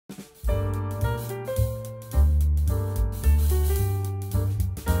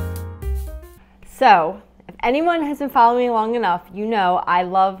So, if anyone has been following me long enough, you know I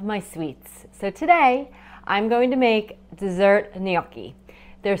love my sweets. So today, I'm going to make dessert gnocchi.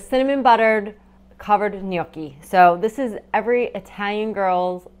 They're cinnamon buttered covered gnocchi. So this is every Italian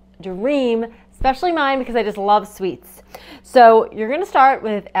girl's dream, especially mine because I just love sweets. So you're gonna start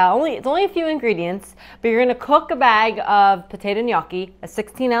with it's only a few ingredients, but you're gonna cook a bag of potato gnocchi, a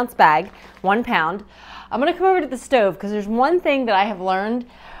 16-ounce bag, 1 pound. I'm gonna come over to the stove because there's one thing that I have learned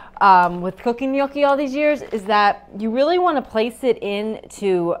with cooking gnocchi all these years is that you really want to place it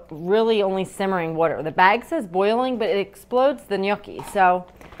into really only simmering water. The bag says boiling, but it explodes the gnocchi. So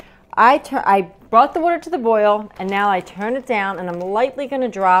I brought the water to the boil, and now I turn it down, and I'm lightly going to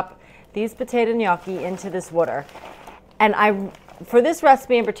drop these potato gnocchi into this water. And for this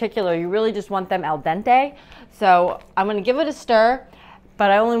recipe in particular, you really just want them al dente. So I'm going to give it a stir, but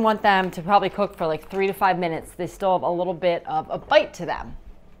I only want them to probably cook for like 3 to 5 minutes. They still have a little bit of a bite to them.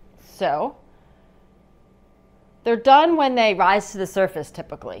 So they're done when they rise to the surface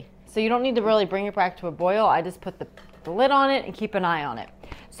typically. So you don't need to really bring it back to a boil. I just put the lid on it and keep an eye on it.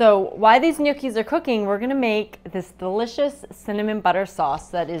 So while these gnocchis are cooking, we're gonna make this delicious cinnamon butter sauce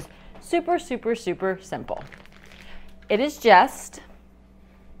that is super, super, super simple. It is just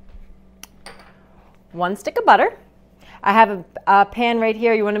 1 stick of butter. I have a pan right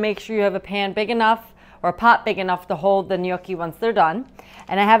here. You wanna make sure you have a pan big enough or a pot big enough to hold the gnocchi once they're done.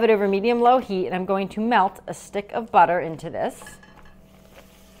 And I have it over medium-low heat, and I'm going to melt a stick of butter into this.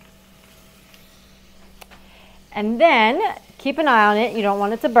 And then keep an eye on it. You don't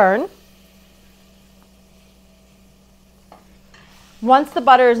want it to burn. Once the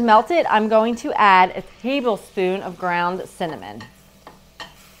butter is melted, I'm going to add a tablespoon of ground cinnamon.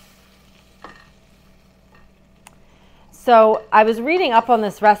 So I was reading up on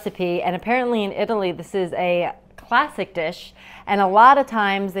this recipe, and apparently in Italy this is a classic dish, and a lot of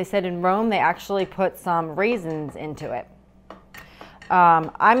times they said in Rome they actually put some raisins into it.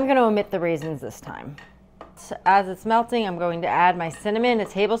 I'm going to omit the raisins this time. So as it's melting, I'm going to add my cinnamon, a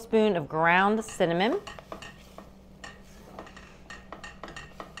tablespoon of ground cinnamon.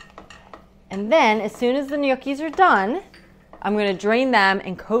 And then as soon as the gnocchis are done, I'm going to drain them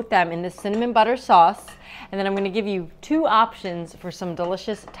and coat them in this cinnamon butter sauce. And then I'm going to give you 2 options for some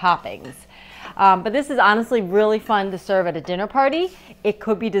delicious toppings. But this is honestly really fun to serve at a dinner party. It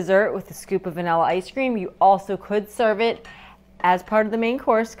could be dessert with a scoop of vanilla ice cream. You also could serve it as part of the main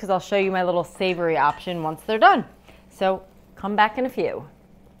course because I'll show you my little savory option once they're done. So come back in a few.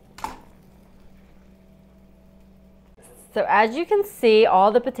 So as you can see, all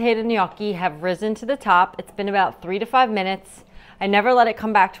the potato gnocchi have risen to the top. It's been about 3 to 5 minutes. I never let it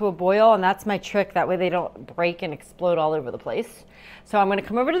come back to a boil, and that's my trick. That way they don't break and explode all over the place. So I'm going to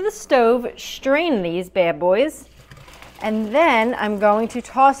come over to the stove, strain these bad boys, and then I'm going to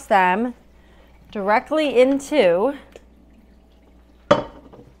toss them directly into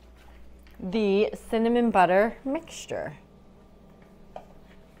the cinnamon butter mixture.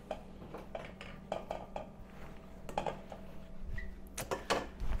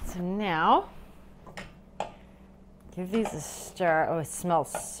 So now, give these a stir. Oh, it smells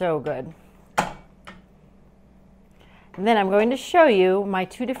so good. And then I'm going to show you my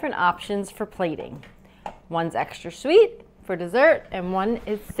 2 different options for plating. One's extra sweet for dessert, and one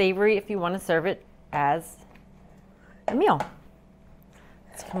is savory if you want to serve it as a meal.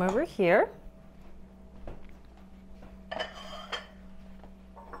 Let's come over here.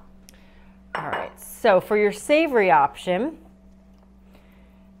 All right, so for your savory option,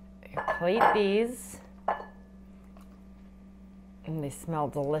 you plate these, and they smell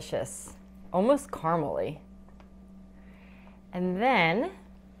delicious, almost caramely. And then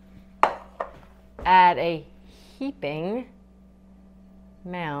add a heaping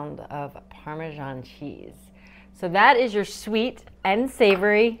mound of Parmesan cheese. So that is your sweet and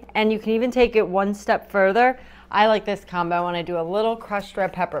savory, and you can even take it 1 step further. I like this combo when I do a little crushed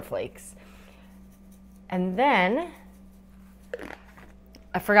red pepper flakes. And then,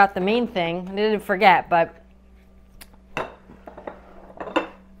 I forgot the main thing. I didn't forget, but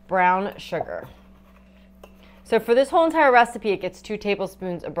brown sugar. So for this whole entire recipe, it gets 2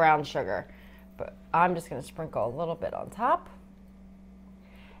 tablespoons of brown sugar, but I'm just going to sprinkle a little bit on top.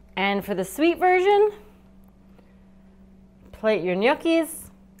 And for the sweet version, plate your gnocchis,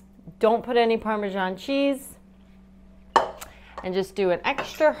 don't put any Parmesan cheese, and just do an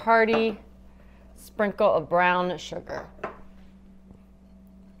extra hearty sprinkle of brown sugar.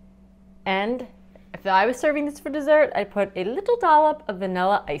 And if I was serving this for dessert, I'd put a little dollop of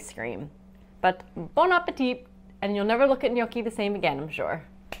vanilla ice cream. But bon appetit, and you'll never look at gnocchi the same again, I'm sure.